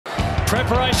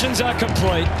Preparations are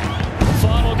complete.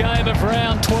 Final game of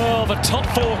round 12, a top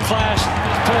four clash.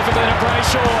 Perfectly to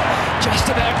Brayshaw,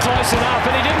 just about close enough,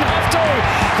 and he didn't have to.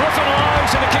 Griffin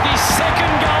Lowe's going to kick his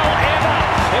second goal ever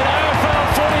in AFL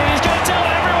footy, and he's going to tell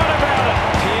everyone about it.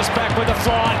 Pearce back with the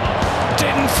flight,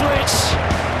 didn't flinch,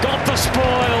 got the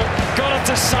spoil, got it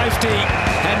to safety,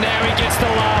 and now he gets the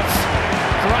love.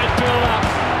 Great build-up,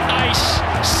 ace,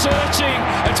 searching.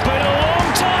 It's been a long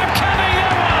time coming,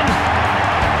 that one.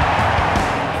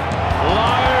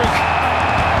 Lowe.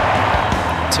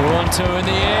 2-on-2 in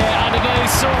the air,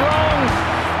 underneath Sarong.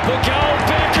 The goal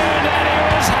beckoned and he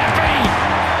was happy.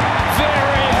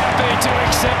 Very happy to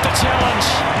accept the challenge.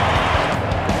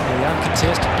 The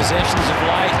uncontested possessions of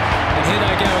late, and here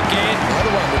they go again.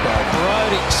 Another one to go.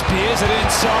 Brody spears it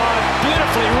inside,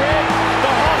 beautifully read.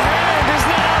 The hot hand is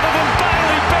none other than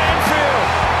Bailey Banfield.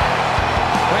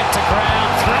 Went to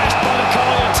ground, thrashed by the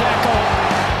Collier tackle.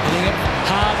 Hitting it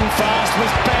hard and fast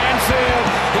with Banfield.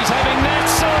 He's having that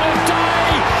sort of day.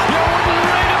 You wouldn't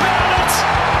read about it.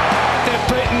 They're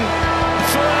beaten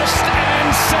first and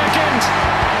second.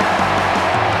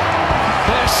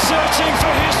 They're searching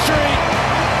for history.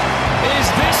 Is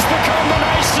this the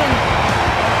combination?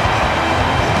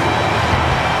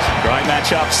 Great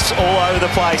matchups all over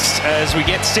the place as we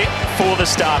get set for the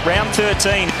start. Round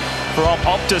 13 from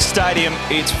Optus Stadium.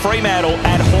 It's Fremantle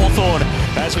and Hawthorn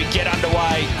as we get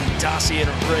underway. Darcy and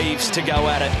Reeves to go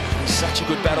at it. Such a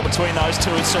good battle between those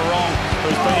two. It's Sarong,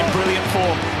 who's been in brilliant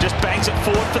form, just bangs it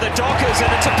forward for the Dockers,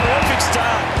 and it's a perfect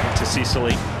start. To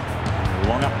Sicily,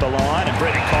 long up the line, and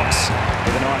Brendan Cox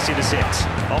with a nice intercept.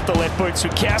 Off the left boot,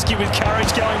 Switkowski with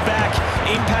courage going back,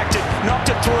 impacted,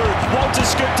 knocked it through. Walters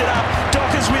scooped it up.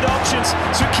 Dockers with options.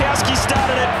 Switkowski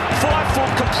started it, 5 foot,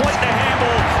 complete the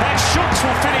handball, and Schultz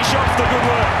will finish off the good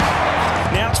work.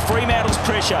 Now it's Fremantle's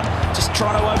pressure, just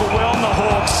trying to overwhelm the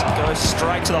Hawks. Goes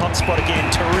straight to the hot spot again,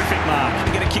 terrific mark.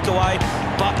 Going to kick away,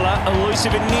 Butler,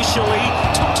 elusive initially,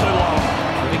 took too long.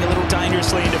 Moving a little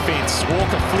dangerously in defence.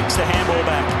 Walker flicks the handball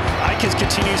back. Akers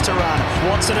continues to run,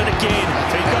 wants it again.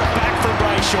 He's got it back from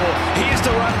Brayshaw. Here's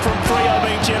the run from Freo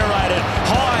being generated.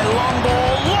 High, long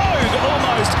ball, Logue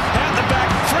almost out the back.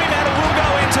 Fremantle will go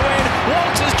end to end.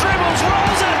 Walters dribbles,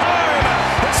 rolls it home.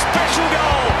 A special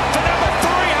goal for number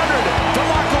 300 for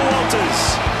Michael Walters.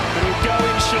 But he'll go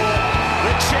in short.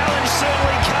 The challenge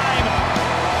certainly came,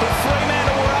 but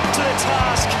Fremantle were up to the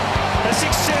task. A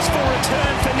successful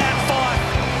return for Nat Fyfe,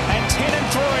 and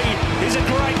 10-3 is a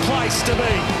great place to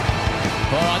be.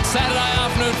 All right, Saturday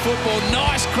afternoon football,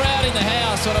 nice crowd in the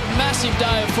house on a massive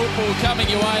day of football coming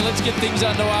your way. Let's get things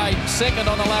underway. Second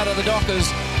on the ladder, the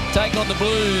Dockers take on the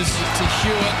Blues. To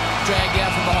Hewitt, dragged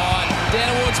out from behind.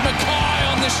 Down towards Mackay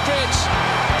on the stretch.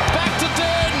 Back to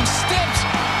Durden, steps,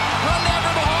 run down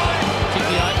from behind. Kick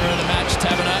the opener of the match,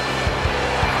 Taberner.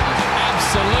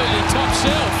 Absolutely top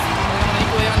shelf.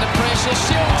 Equally under pressure,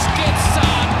 Schultz gets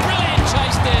brilliant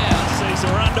chase down. Season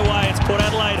are underway, it's Port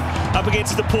Adelaide up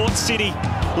against the Port City.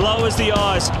 Lowers the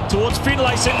eyes towards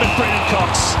Finlayson, but Brendan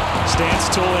Cox stands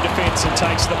tall in defence and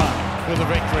takes the mark. With the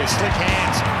victory, slick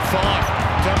hands, Fyfe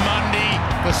to Mundy,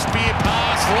 the spear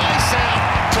pass, lace out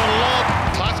to Lobb.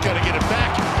 Clark's got to get it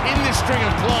back in this string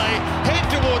of play, head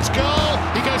towards goal,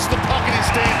 he goes to the pocket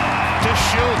instead, to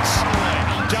Schultz.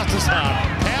 Just as hard,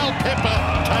 Powell Pepper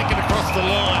taken across the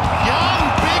line. Young,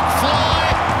 big fly,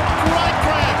 great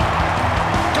grab,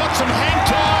 got some hang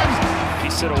time.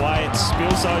 He's set away, it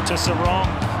spills out to Sarong,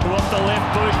 who off the left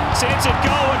boot sends it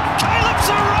goal, and Caleb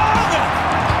Sarong!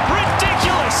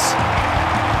 Ridiculous!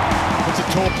 It's a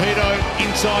torpedo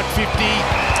inside 50.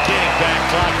 It's getting back.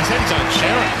 Clark has had his own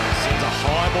share. Sends a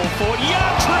high ball forward.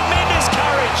 Young, tremendous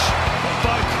courage.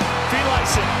 Boak,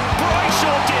 Finlayson,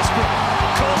 Brayshaw desperate.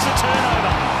 Calls the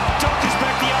turnover. Dockers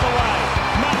back the other way.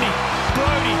 Mundy,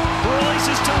 Brody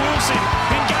releases to Wilson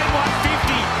in game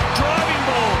 150. Driving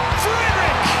ball.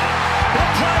 Frederick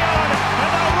will play on, and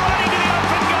they'll run into the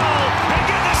open goal and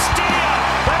get the steer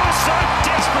they were so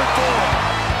desperate for.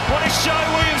 What a show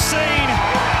we have seen.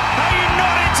 Are you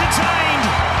not entertained?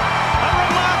 A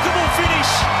remarkable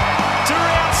finish to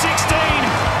round 16.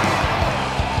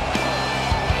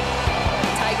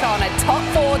 Take on a top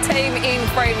 4 team in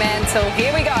Fremantle.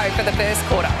 Here we go for the first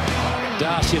quarter.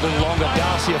 Darcy a little longer.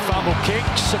 Darcy a fumble,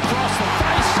 kicks across the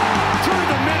face, through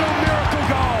the middle, miracle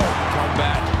goal.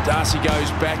 Combat. Darcy goes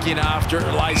back in after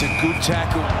it, lays a good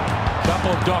tackle.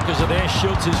 Couple of Dockers are there.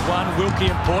 Schultz is one. Wilkie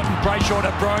important. Brayshaw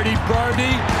to Brody.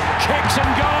 Brody kicks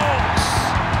and goals.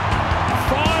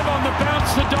 5 on the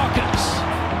bounce for Dockers.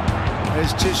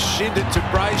 Has just shinned it to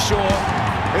Brayshaw.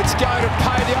 It's going to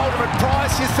pay the ultimate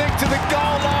price, you think, to the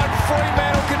goal line.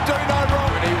 Fremantle can do no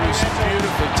wrong. And he was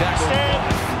beautifully tackled.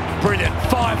 Brilliant.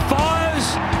 5-5.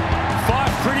 goes.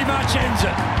 Fife pretty much ends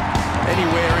it.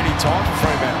 Anywhere, any time for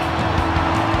Fremantle.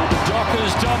 The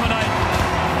Dockers dominate.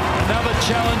 Another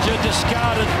challenger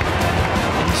discarded.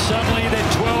 And suddenly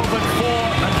they're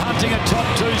 12-4 and hunting a top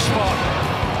 2 spot.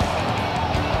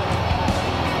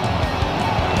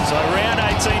 So round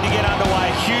 18 to get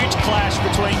underway. Huge clash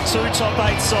between two top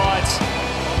 8 sides.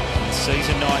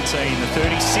 Season 19, the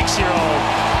 36-year-old,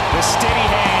 the steady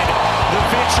hand, the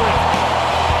veteran,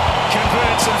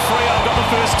 converts and Freo got the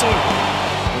first 2.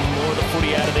 More of the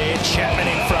footy out of there, Chapman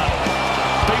in front.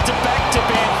 Beats it back to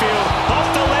Banfield, off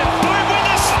the left boot with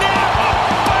a snap!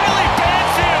 Bailey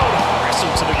Banfield!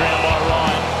 Wrestled to the ground by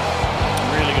Ryan.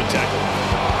 Really good tackle.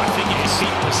 I think if you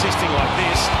keep persisting like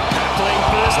this, Happily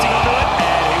bursting onto it,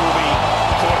 and he will be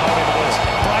caught holding the balls.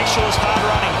 Brayshaw's hard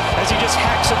running as he just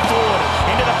hacks it forward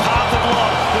into the path of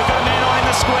Lobb. They've got a man on in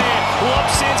the square. Lobb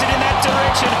sends it in that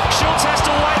direction. Schultz has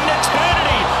to wait